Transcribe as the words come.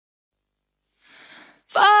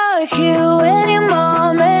Fuck you, any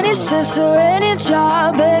mom, any sister, any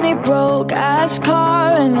job, any broke-ass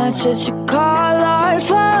car, and that's shit you call art.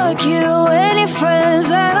 Fuck you, any friends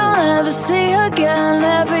that I'll never see again,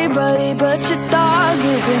 everybody but your dog,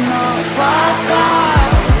 you can all fuck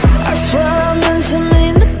off. I swear I meant to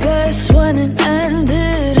mean the best when it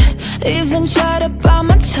ended. Even tried to bite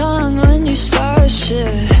my tongue when you started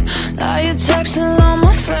shit. Now you're texting all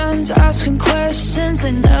my friends, asking questions.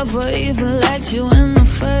 They never even liked you in the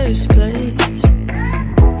first place.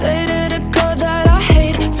 Dated a girl that I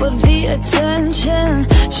hate for the attention.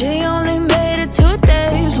 She only made it 2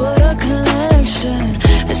 days, what a connection.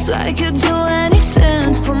 It's like you'd do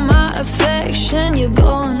anything for my affection. You're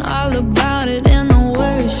going all about it in the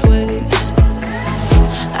worst ways.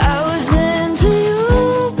 I was into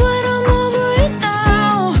you, but I'm over it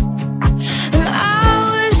now. And I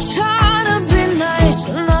was trying to be nice,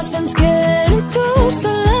 but nothing's getting through, so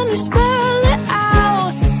let me spell it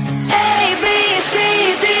out. A, B, C,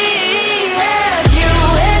 D, E, F. You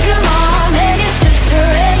and your mom and your sister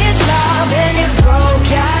and your job and your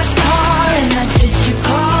broke-ass car, and that's shit you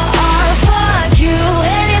call art. Fuck you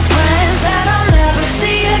and your friends that I'll never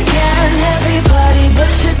see again, everybody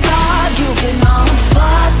but your dog, you can all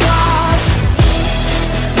fuck off.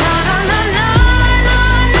 Na na na na na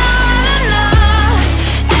na na na.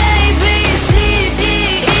 A, B, C, D,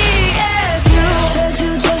 E, F. You said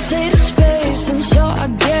you just needed space, and so I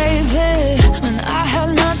gave it. When I had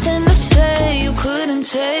nothing to say, you couldn't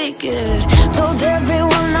take it. Told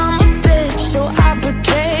everyone I'm a bitch, so I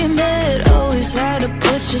became it. Always had to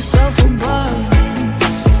put yourself above me.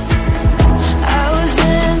 I was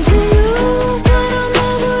into you, but I'm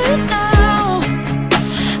over it now.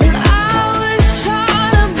 And I was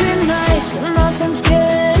trying to be nice, but nothing's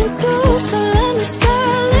getting through, so let me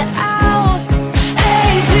spell it out. A,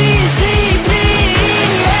 B, C, D, E,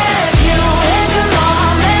 F. You and your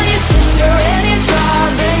mom and your sister and your job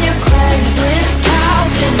and your Craigslist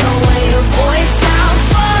couch and the way your voice sounds.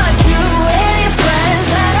 Fuck you and your friends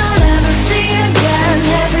that I'll never see again,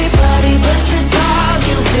 everybody but your dog,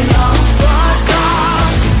 you can all fuck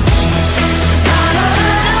off. Na na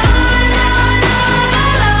na na na na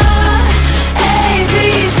na. A, B,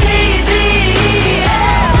 C, D, E,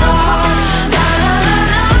 F. Na na na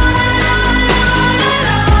na na na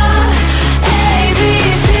na. A, B,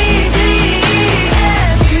 C, D, E,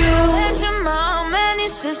 F. You and your mom and your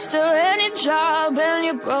sister and your job and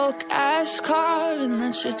your broke-ass car, and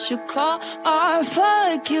that's shit you call art.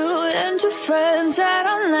 Fuck you and your friends that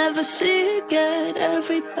I'll never see again,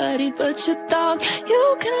 everybody but your dog,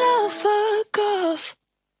 you can all fuck off.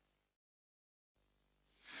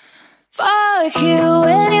 Fuck you,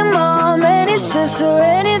 any mom, any sister,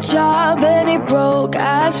 any job, any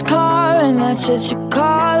broke-ass car, and that's shit you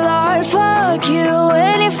call art. Fuck you,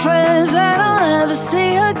 any friends that I'll never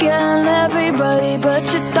see again, everybody but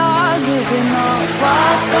your dog, you can all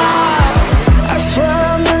fuck off. I swear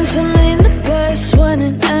I meant to mean the best when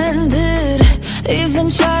it ended. Even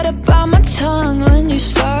tried to bite my tongue when you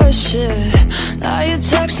started shit. Now you're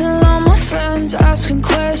texting all my friends, asking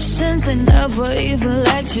questions. They never even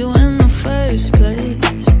liked you in the first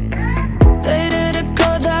place. Dated a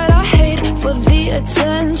girl that I hate for the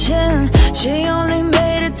attention. She only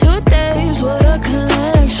made it 2 days, what a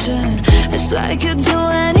connection. It's like you'd do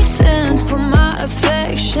anything for my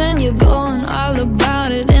affection. You're going all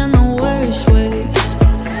about it in the worst ways.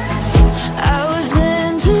 I was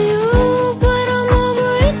into you, but I'm over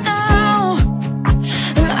it now.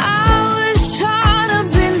 And I was trying to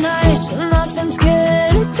be nice, but nothing's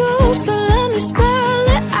getting through, so let me spell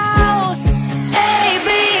it out. A, B,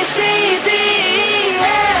 C, D, E,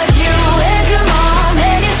 F. You and your mom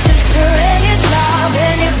and your sister and your job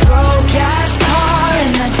and your broke-ass car,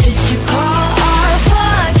 and that's shit you call art.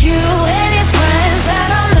 Fuck you and your friends that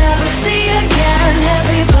I'll never see again,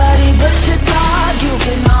 everybody but your dog, you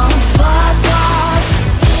can all fuck off.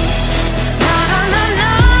 Na na na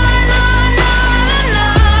na na na na.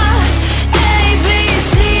 A, B,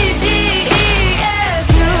 C, D, E, F.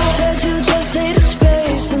 You said you just needed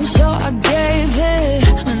space, and so I gave it.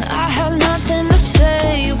 When I had nothing to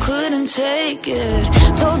say, you couldn't take it.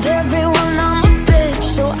 Told everyone I'm a bitch,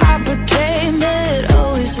 so I became it.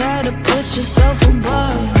 Always had to put yourself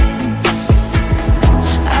above me.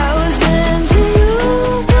 I was into you,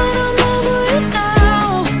 but I'm over it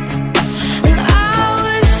now. And I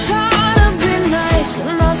was trying to be nice,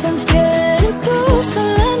 but nothing's getting through, so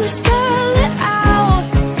let me spell it out.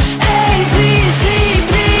 A, B, C,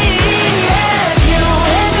 D, E, F. You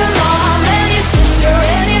and your mom and your sister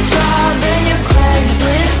and your job and your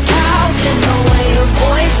Craigslist couch and the way your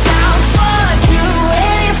voice sounds. Fuck you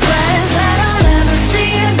and your friends that I'll never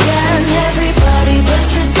see again, everybody but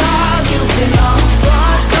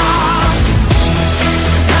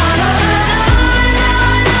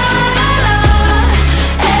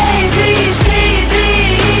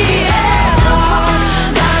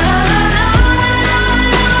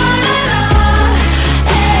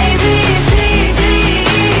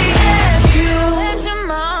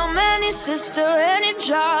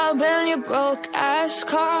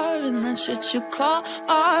shit you call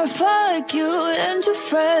art. Fuck you and your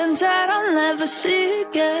friends that I'll never see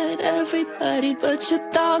again. Everybody but your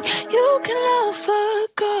dog, you can love,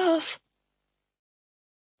 fuck off.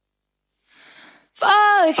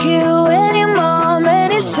 Fuck you, any mom,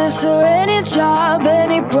 any sister, any job,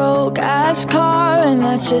 any broke ass car, and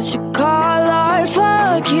that shit you call art.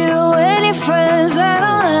 Fuck you, any friends that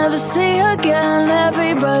I'll never see again.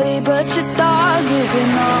 Everybody but your dog, you can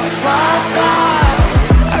all fuck off.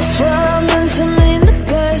 I swear I meant to mean the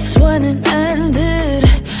best when it ended.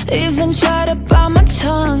 Even tried to bite my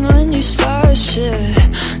tongue when you started shit.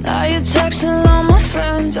 Now you're texting all my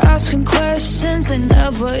friends, asking questions. They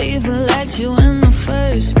never even liked you in the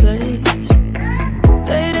first place.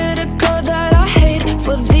 Dated a girl that I hate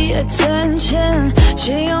for the attention.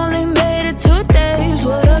 She only made it 2 days,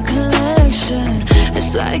 what a connection.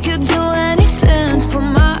 It's like you'd do anything for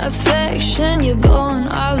my affection. You're going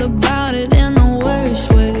all about it in the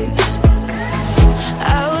worst ways.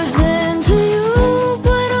 I was into you,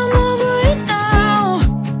 but I'm over it now.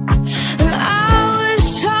 And I was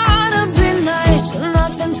trying to be nice, but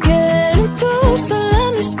nothing's getting through. So let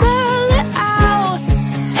me spell it out.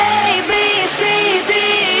 A, B, C, D,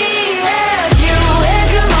 E, F. You and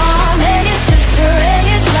your mom, and your sister, and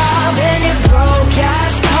your job, and your broke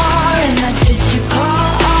ass car, and that shit you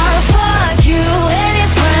call art. Fuck you and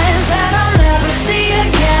your friends that I'll never see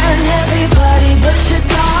again. Everybody but your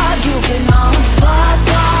dog, you can all fuck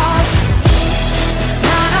off.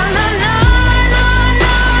 Na na na na na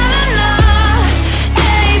na na na.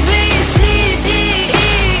 A, B, C, D, E,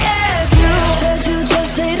 F. You said you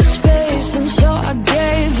just needed space, and so I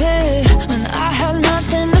gave it. When I had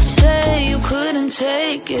nothing to say, you couldn't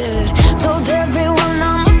take it. Told everyone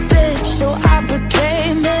I'm a bitch, so I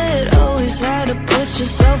became it. Always had to put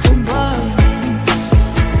yourself above me.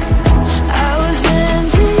 I was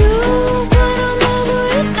into you, but I'm over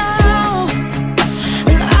it now.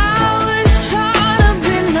 And I was trying to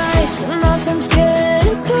be nice, but nothing's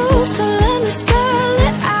getting through. So let me spell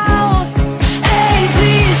it out. A, B,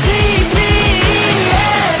 C, D, E,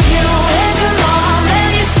 F. You and your mom,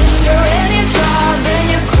 and your sister, and your job, and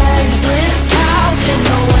your Craigslist couch, and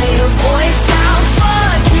the way your voice sounds.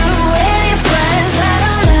 Fuck you and your friends that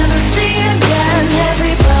I'll never see again.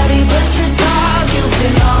 Everybody but your dog, you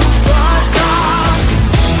can all fuck off.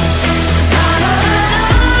 Na na na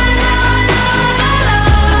na na na na.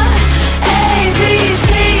 A, B, C,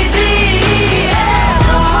 D, E, F.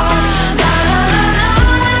 Na na na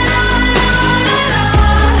na na na na.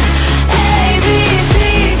 A, B, C,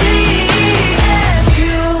 D, E, F.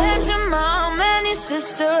 You and your mom, and your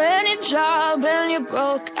sister, and your job, and your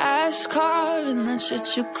broke ass car, and that shit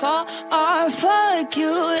you call art. Fuck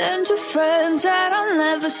you and your friends that I'll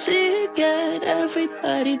never see again.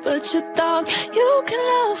 Everybody but your dog, you can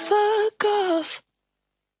all fuck off.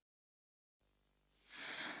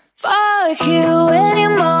 Fuck you, any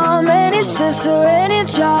mom, any sister, any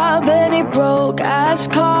job, any broke ass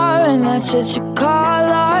car, and that shit you call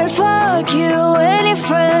art. Fuck you, any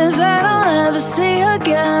friends that I'll never see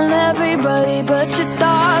again. Everybody but your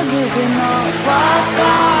dog, you can all fuck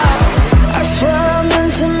off. I swear I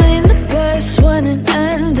meant to mean the best when it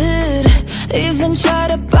ended. Even tried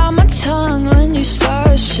to bite my tongue when you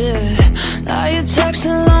started shit. Now you're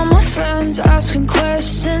texting all my friends, asking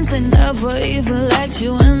questions. They never even liked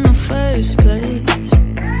you in the first place.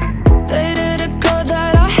 Dated a girl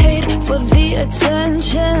that I hate for the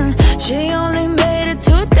attention. She only made it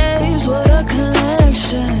 2 days, what a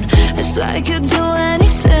connection. It's like you'd do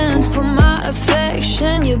anything for my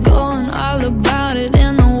affection. You're going all about it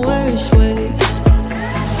in the worst ways.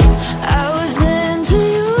 I was into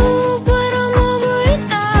you, but I'm over it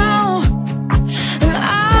now. And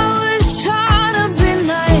I was trying to be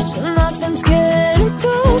nice, but nothing's getting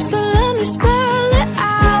through. So let me spell it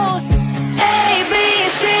out. A, B,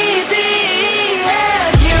 C, D, E,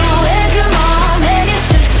 F. You and your mom, and your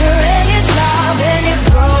sister, and your job, and your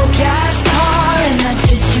broke ass car, and that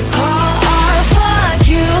shit you call art. Fuck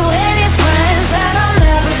you and your friends that I'll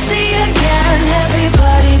never see again.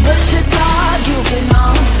 Everybody but your dog.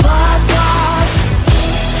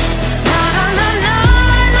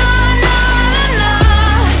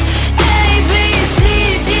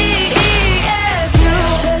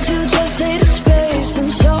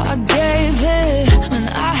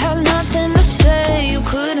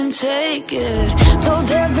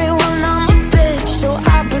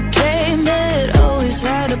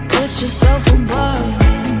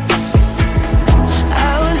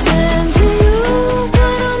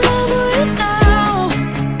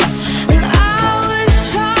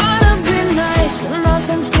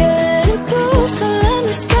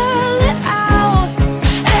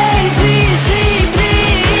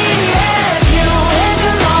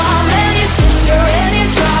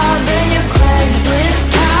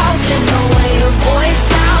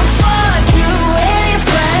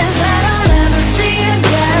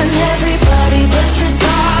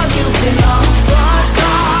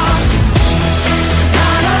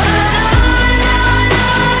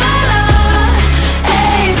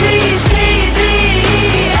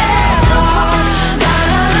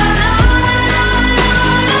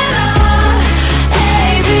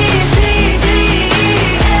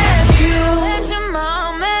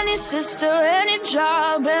 sister and your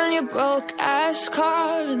job and your broke ass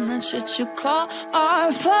car, and that's what you call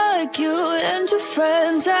art. Fuck you and your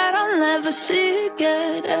friends that I'll never see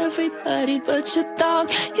again. Everybody but your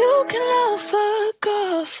dog, you can love, fuck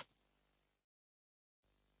off.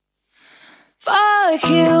 Fuck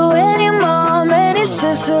you and your mom and your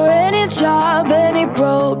sister and your job and your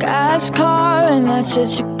broke ass car, and that's what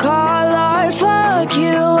you call art. Fuck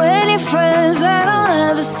you and your friends that I'll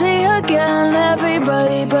never see again.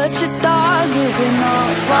 Everybody but your dog, you can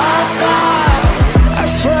all fuck off. I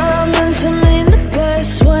swear I meant to mean the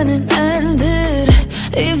best when it ended.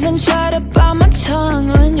 Even tried to bite my tongue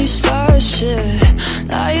when you started shit.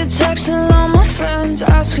 Now you're texting all my friends,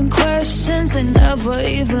 asking questions. They never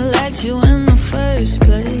even liked you in the first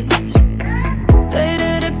place.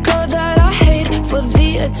 Dated a girl that I hate for the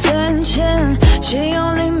attention. She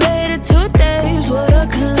only made it 2 days, what a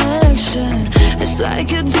connection. It's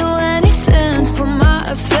like you'd do anything for my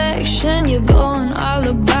affection. You're going all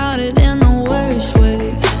about it in the worst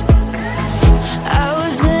ways. I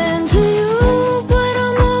was into you, but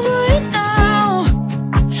I'm over it now.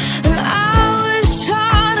 And I was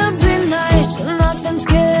trying to be nice, but nothing's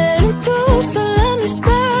getting through, so let me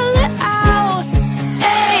spell it out.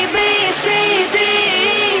 A, B, C, D,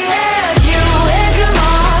 E, F. You and your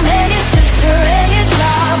mom and your sister and your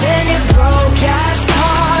job and your broke ass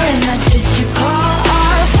car, and that's what you call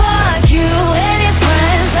art. Fuck you and your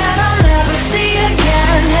friends that I'll never see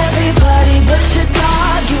again. Everybody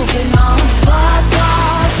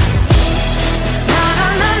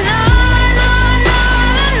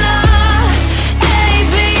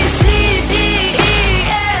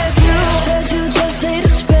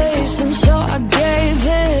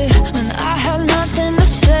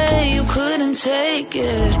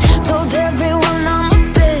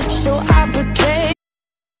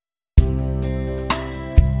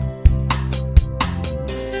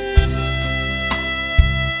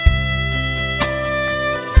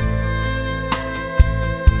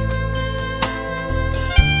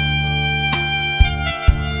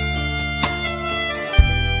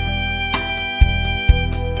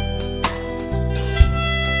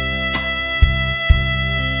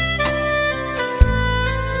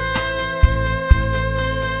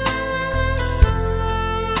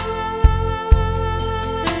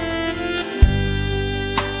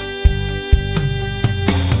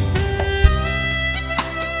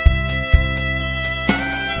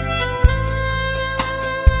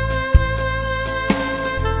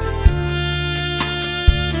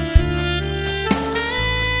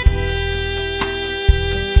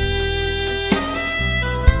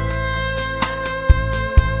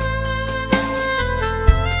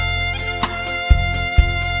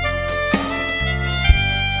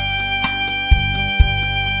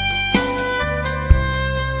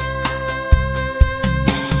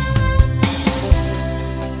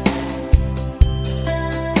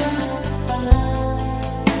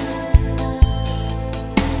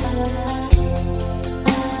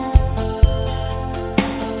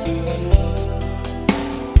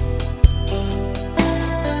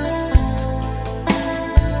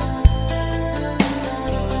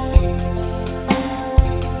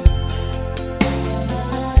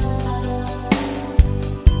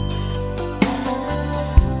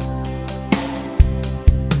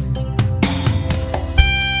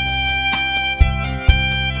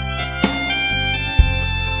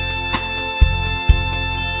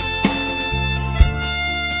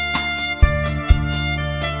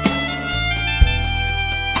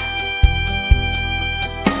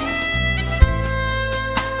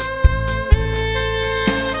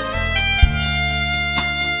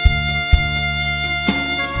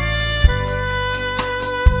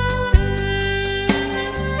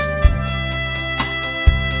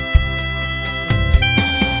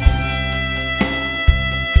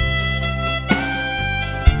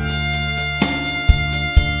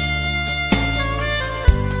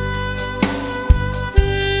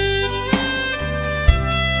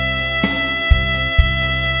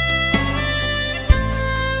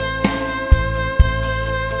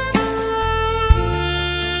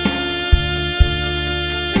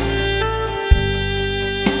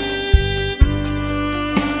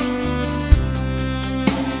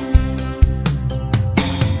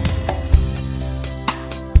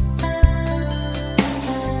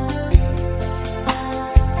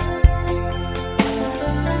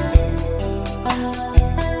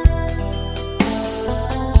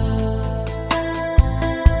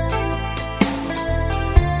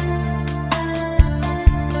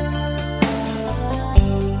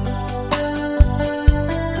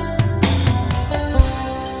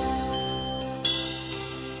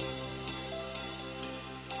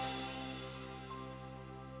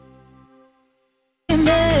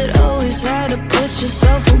put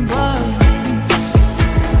yourself above me.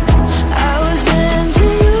 I was into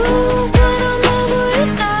you, but I'm over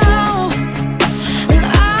it now. And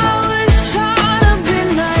I was trying to be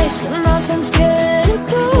nice, but nothing's getting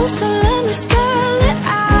through, so let me spell it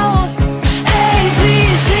out. A, B,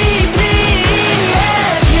 C, D, E,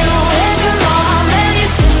 F, you and your mom and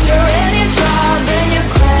your sister and your job and your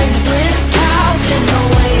Craigslist couch and the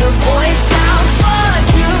way your voice sounds. Fuck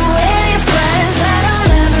you and your friends that I'll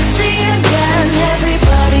never see again.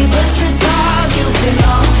 Everybody but your dog, you can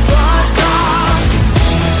all fuck off.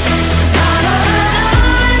 Na na na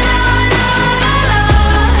na na na na.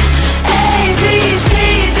 A, B, C,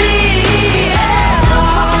 D, E, F,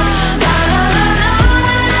 off. Na na na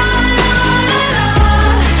na na na na na.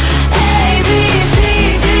 A, B, C,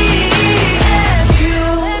 D, E, F. You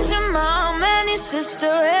and your mom and your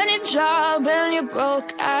sister and your job and your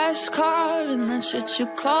broke ass car, and that's what you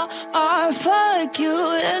call art. Fuck you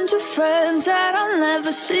and your friends that I'll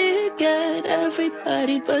never see again.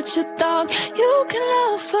 Everybody but your dog, you can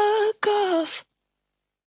all fuck off.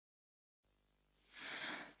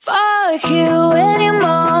 Fuck you and your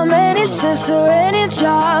mom and your sister and your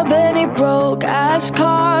job and your broke ass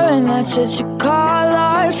car, and that's what you call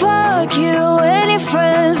art. Fuck you and your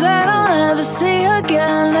friends that I'll never see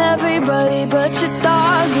again. Everybody but your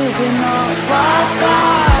dog, you can all fuck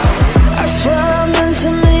off. I swear I meant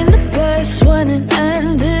to mean the best when it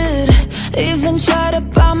ended. Even tried to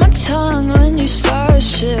bite my tongue when you started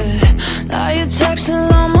shit. Now you're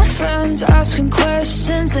texting all my friends, asking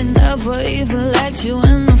questions. They never even liked you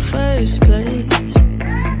in the first place.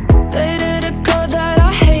 Dated a girl that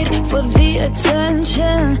I hate for the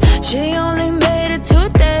attention. She only made it 2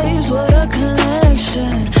 days, what a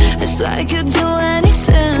connection. It's like you'd do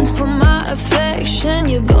anything for my affection.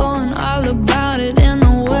 You're going all about it in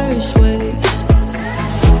the worst ways.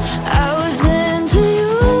 I was into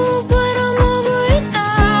you, but I'm over it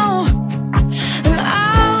now. And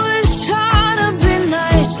I was trying to be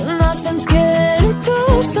nice, but nothing's getting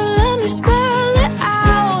through, so let me spell it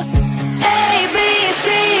out. A, B, C,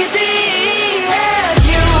 D, E, F,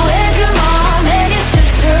 you and your mom and your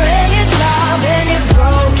sister and your job and your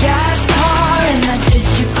broke ass car, and that's what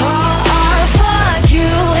you call art. Fuck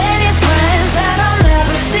you and your friends that I'll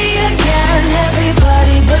never see again. Everybody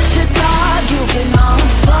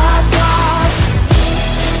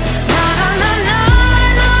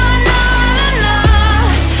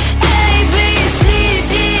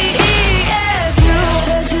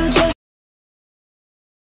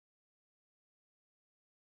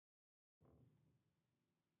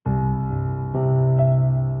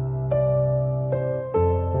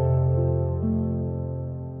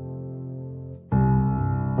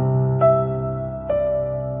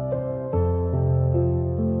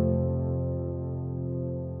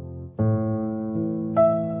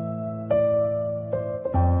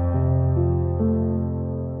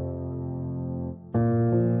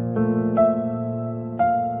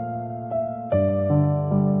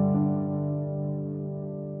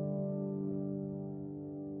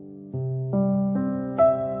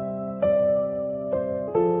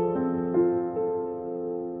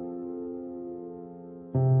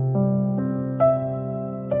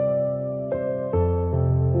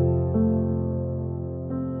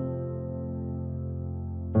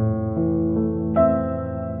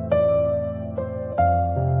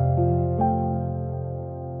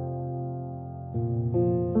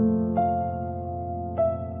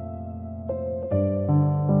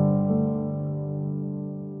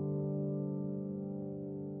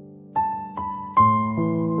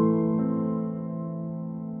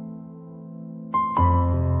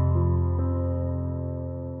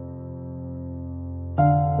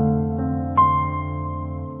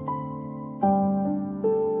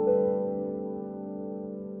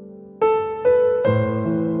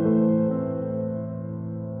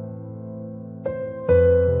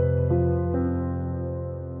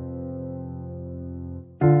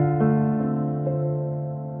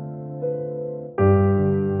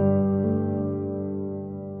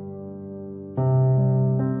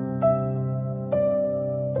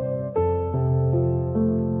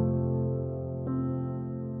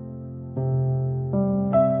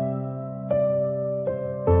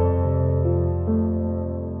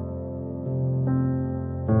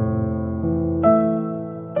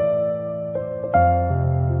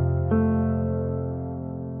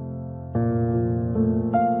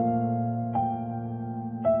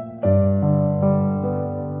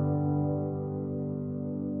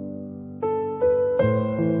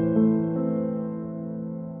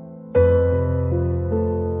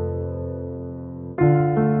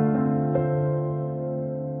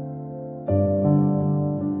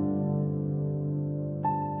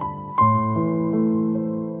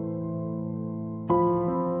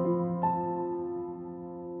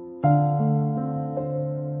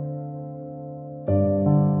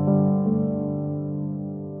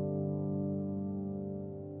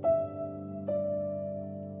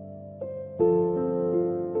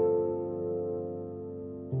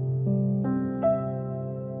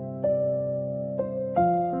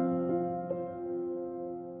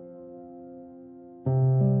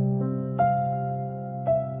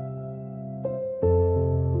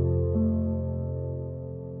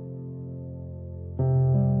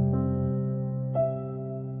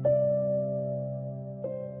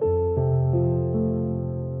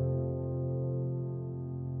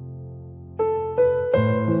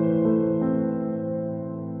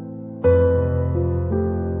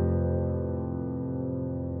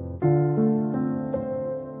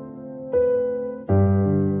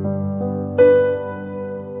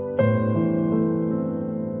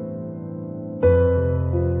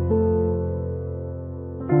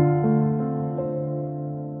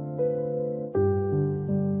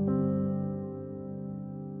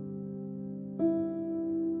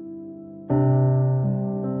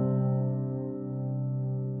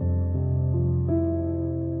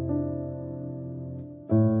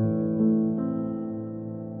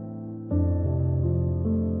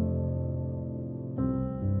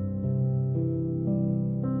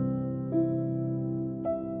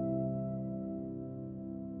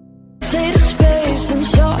and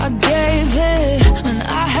so I gave it. When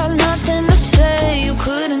I had nothing to say, you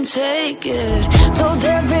couldn't take it. Told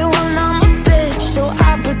everyone I'm a bitch, so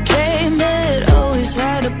I became it. Always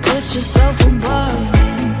had to put yourself above.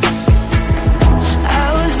 I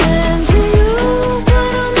was into you,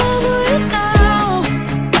 but I'm over it now.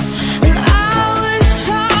 And I was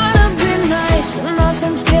trying to be nice, but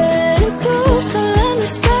nothing's getting through, so let me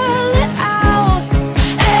spell it out.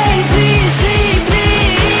 A, B, C, D,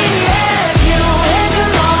 E, F, you and your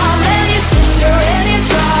mom and your sister and your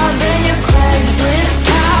job and your Craigslist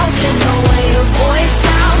couch and the way your voice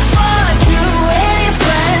sounds. Fuck you and your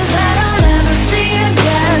friends that I'll never see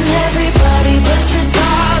again. Everybody but your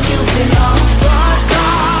dog, you can all fuck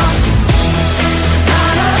off. Na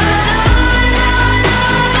na na na na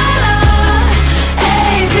na. A,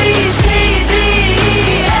 B, C, D,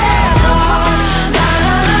 E, F, na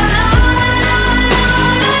na na na na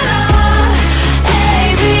na. A,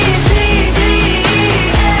 B, C, D, E,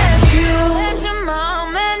 F. You and your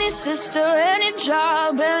mom and your sister and your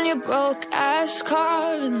job and your broke ass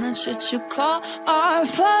car, and that's what you call art.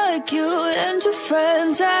 Fuck you and your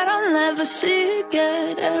friends that I'll never see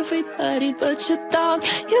again. Everybody but your dog,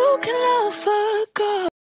 you can love fuck off.